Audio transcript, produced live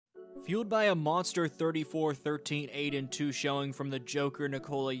Fueled by a monster 34-13-8-2 showing from the Joker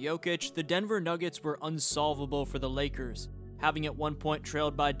Nikola Jokic, the Denver Nuggets were unsolvable for the Lakers. Having at one point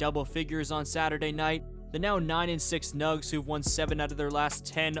trailed by double figures on Saturday night, the now 9-6 Nugs, who've won 7 out of their last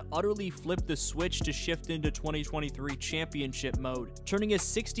 10, utterly flipped the switch to shift into 2023 championship mode, turning a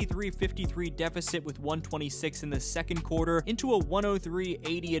 63-53 deficit with 126 in the second quarter into a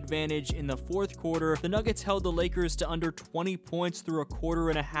 103-80 advantage in the fourth quarter. The Nuggets held the Lakers to under 20 points through a quarter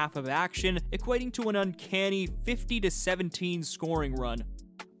and a half of action, equating to an uncanny 50-17 scoring run.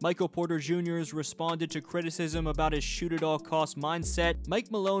 Michael Porter Jr. responded to criticism about his shoot-at-all-cost mindset.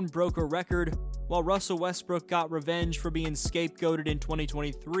 Mike Malone broke a record, while Russell Westbrook got revenge for being scapegoated in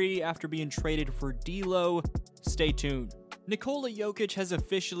 2023 after being traded for D'Lo. Stay tuned. Nikola Jokic has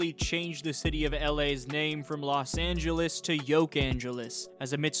officially changed the city of LA's name from Los Angeles to Jokangeles,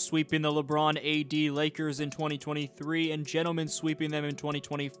 as amidst sweeping the LeBron AD Lakers in 2023 and gentlemen sweeping them in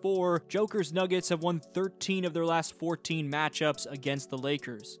 2024, Joker's Nuggets have won 13 of their last 14 matchups against the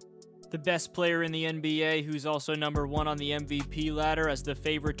Lakers. The best player in the NBA, who's also number 1 on the MVP ladder as the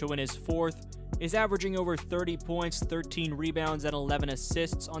favorite to win his 4th, is averaging over 30 points, 13 rebounds, and 11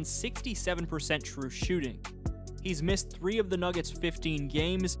 assists on 67% true shooting. He's missed 3 of the Nuggets' 15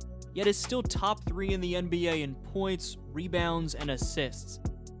 games, yet is still top 3 in the NBA in points, rebounds, and assists.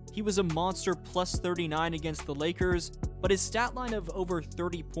 He was a monster plus 39 against the Lakers, but his stat line of over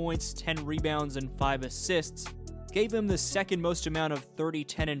 30 points, 10 rebounds, and 5 assists gave him the second most amount of 30,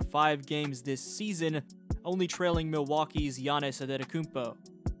 10, and 5 games this season, only trailing Milwaukee's Giannis Antetokounmpo.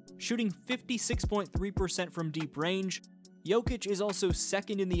 Shooting 56.3% from deep range, Jokic is also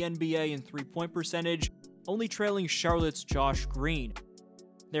second in the NBA in three-point percentage, only trailing Charlotte's Josh Green.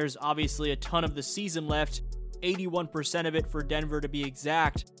 There's obviously a ton of the season left, 81% of it for Denver to be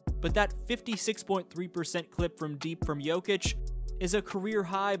exact, but that 56.3% clip from deep from Jokic is a career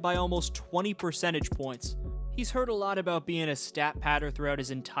high by almost 20 percentage points. He's heard a lot about being a stat padder throughout his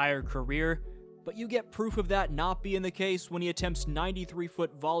entire career, but you get proof of that not being the case when he attempts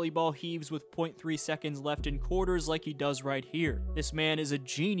 93-foot volleyball heaves with 0.3 seconds left in quarters like he does right here. This man is a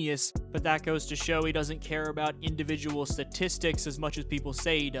genius, but that goes to show he doesn't care about individual statistics as much as people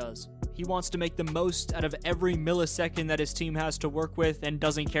say he does. He wants to make the most out of every millisecond that his team has to work with and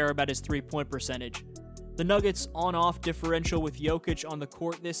doesn't care about his three-point percentage. The Nuggets' on-off differential with Jokic on the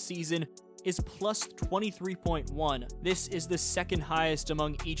court this season is plus 23.1. This is the second highest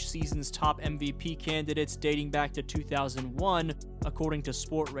among each season's top MVP candidates dating back to 2001, according to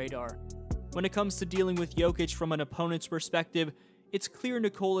Sportradar. When it comes to dealing with Jokic from an opponent's perspective, it's clear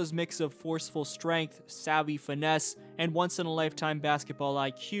Nikola's mix of forceful strength, savvy finesse, and once-in-a-lifetime basketball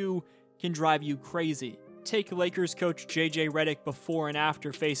IQ can drive you crazy. Take Lakers coach JJ Reddick before and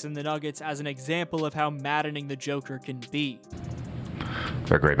after facing the Nuggets as an example of how maddening the Joker can be.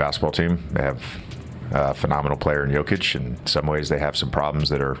 They're a great basketball team. They have a phenomenal player in Jokic. In some ways, they have some problems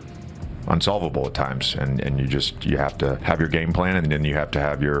that are unsolvable at times, and you have to have your game plan, and then you have to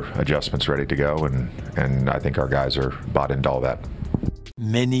have your adjustments ready to go, and I think our guys are bought into all that.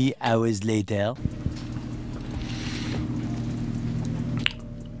 Many hours later.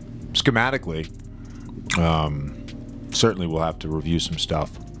 Schematically, certainly we'll have to review some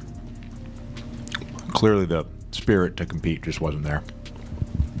stuff. Clearly the spirit to compete just wasn't there.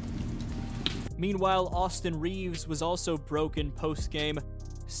 Meanwhile, Austin Reaves was also broken post-game,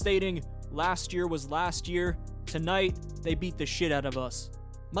 stating, "Last year was last year. Tonight, they beat the shit out of us."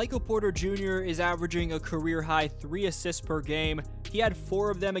 Michael Porter Jr. is averaging a career-high 3 assists per game. He had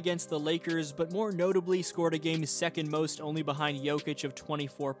 4 of them against the Lakers, but more notably scored a game's second most only behind Jokic of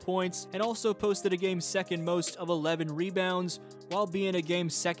 24 points, and also posted a game's second most of 11 rebounds, while being a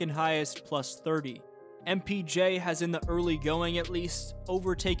game's second highest plus 30. MPJ has, in the early going at least,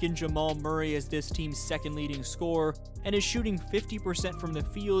 overtaken Jamal Murray as this team's second leading scorer, and is shooting 50% from the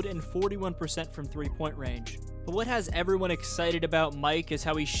field and 41% from three-point range. But what has everyone excited about Mike is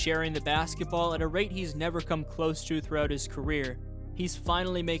how he's sharing the basketball at a rate he's never come close to throughout his career. He's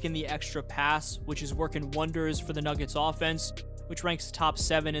finally making the extra pass, which is working wonders for the Nuggets offense, which ranks top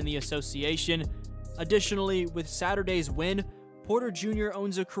 7 in the association. Additionally, with Saturday's win, Porter Jr.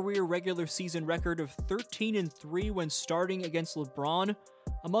 owns a career regular season record of 13-3 when starting against LeBron.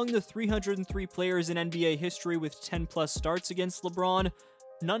 Among the 303 players in NBA history with 10-plus starts against LeBron,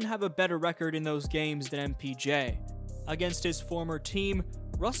 none have a better record in those games than MPJ. Against his former team,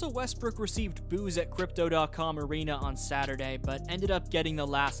 Russell Westbrook received boos at Crypto.com Arena on Saturday, but ended up getting the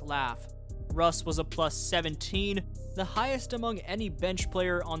last laugh. Russ was a plus 17, the highest among any bench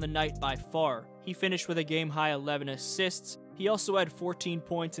player on the night by far. He finished with a game-high 11 assists. He also had 14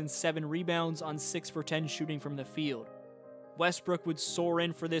 points and 7 rebounds on 6 for 10 shooting from the field. Westbrook would soar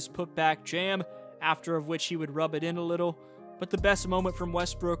in for this putback jam, after of which he would rub it in a little. But the best moment from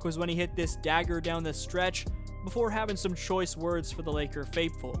Westbrook was when he hit this dagger down the stretch before having some choice words for the Laker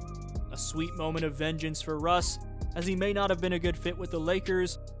faithful. A sweet moment of vengeance for Russ, as he may not have been a good fit with the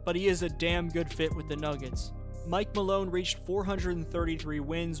Lakers, but he is a damn good fit with the Nuggets. Mike Malone reached 433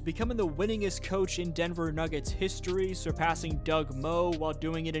 wins, becoming the winningest coach in Denver Nuggets history, surpassing Doug Moe while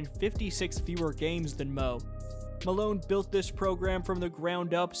doing it in 56 fewer games than Moe. Malone built this program from the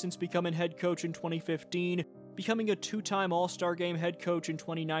ground up since becoming head coach in 2015, becoming a two-time All-Star Game head coach in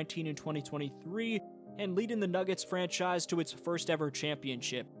 2019 and 2023, and leading the Nuggets franchise to its first ever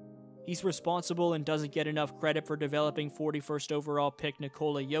championship. He's responsible and doesn't get enough credit for developing 41st overall pick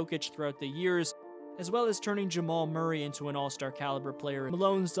Nikola Jokic throughout the years, as well as turning Jamal Murray into an all-star caliber player.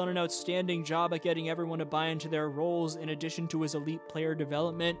 Malone's done an outstanding job at getting everyone to buy into their roles in addition to his elite player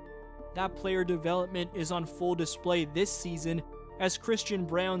development. That player development is on full display this season, as Christian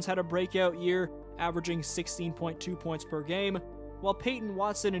Brown's had a breakout year, averaging 16.2 points per game, while Peyton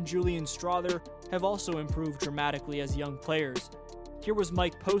Watson and Julian Strawther have also improved dramatically as young players. Here was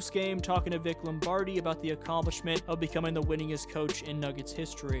Mike postgame talking to Vic Lombardi about the accomplishment of becoming the winningest coach in Nuggets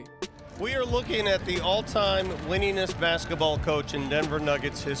history. We are looking at the all-time winningest basketball coach in Denver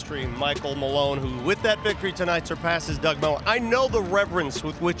Nuggets history, Michael Malone, who with that victory tonight surpasses Doug Moe. I know the reverence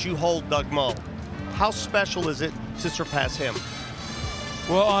with which you hold Doug Moe. How special is it to surpass him?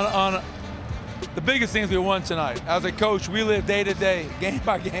 Well, on the biggest things we won tonight. As a coach, we live day to day, game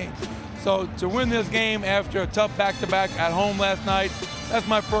by game. So to win this game after a tough back-to-back at home last night, that's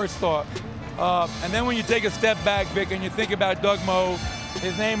my first thought. And then when you take a step back, Vic, and you think about Doug Moe,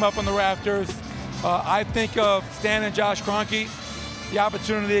 his name up on the rafters, I think of Stan and Josh Kroenke, the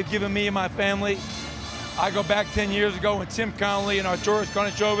opportunity they've given me and my family. I go back 10 years ago when Tim Connolly and Arturas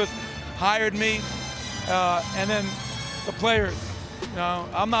Karnisovas hired me, and then the players. You know,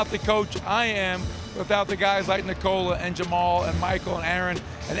 I'm not the coach I am without the guys like Nikola and Jamal and Michael and Aaron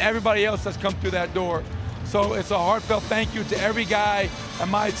and everybody else that's come through that door. So it's a heartfelt thank you to every guy in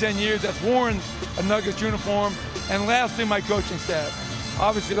my 10 years that's worn a Nuggets uniform. And lastly, my coaching staff.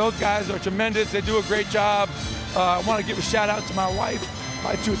 Obviously, those guys are tremendous. They do a great job. I want to give a shout out to my wife,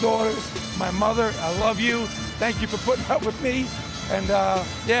 my two daughters, my mother. I love you. Thank you for putting up with me. And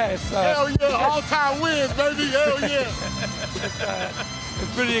yeah, it's hell yeah, all-time wins, baby. Hell yeah.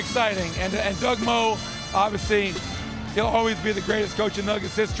 It's pretty exciting. And Doug Moe, obviously, he'll always be the greatest coach in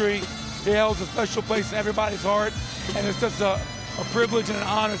Nuggets history. He holds a special place in everybody's heart, and it's just a privilege and an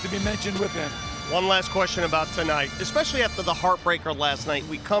honor to be mentioned with him. One last question about tonight, especially after the heartbreaker last night.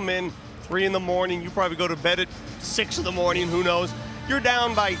 We come in 3 in the morning. You probably go to bed at 6 in the morning, who knows. You're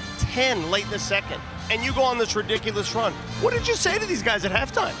down by 10 late in the second, and you go on this ridiculous run. What did you say to these guys at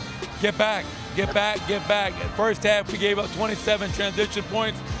halftime? Get back, get back, get back. At first half, we gave up 27 transition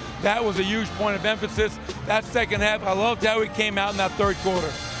points. That was a huge point of emphasis. That second half, I loved how we came out in that third quarter.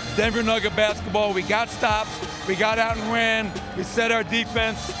 Denver Nugget basketball, we got stops, we got out and ran, we set our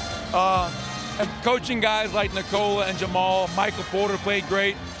defense. And coaching guys like Nikola and Jamal, Michael Porter played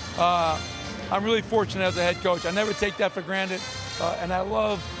great. I'm really fortunate as a head coach. I never take that for granted, and I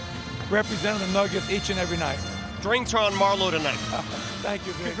love representing the Nuggets each and every night. Drinks are on Marlo tonight. Thank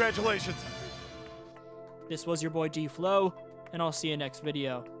you, Vic. Congratulations. This was your boy DFlow, and I'll see you next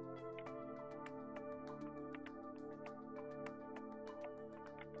video.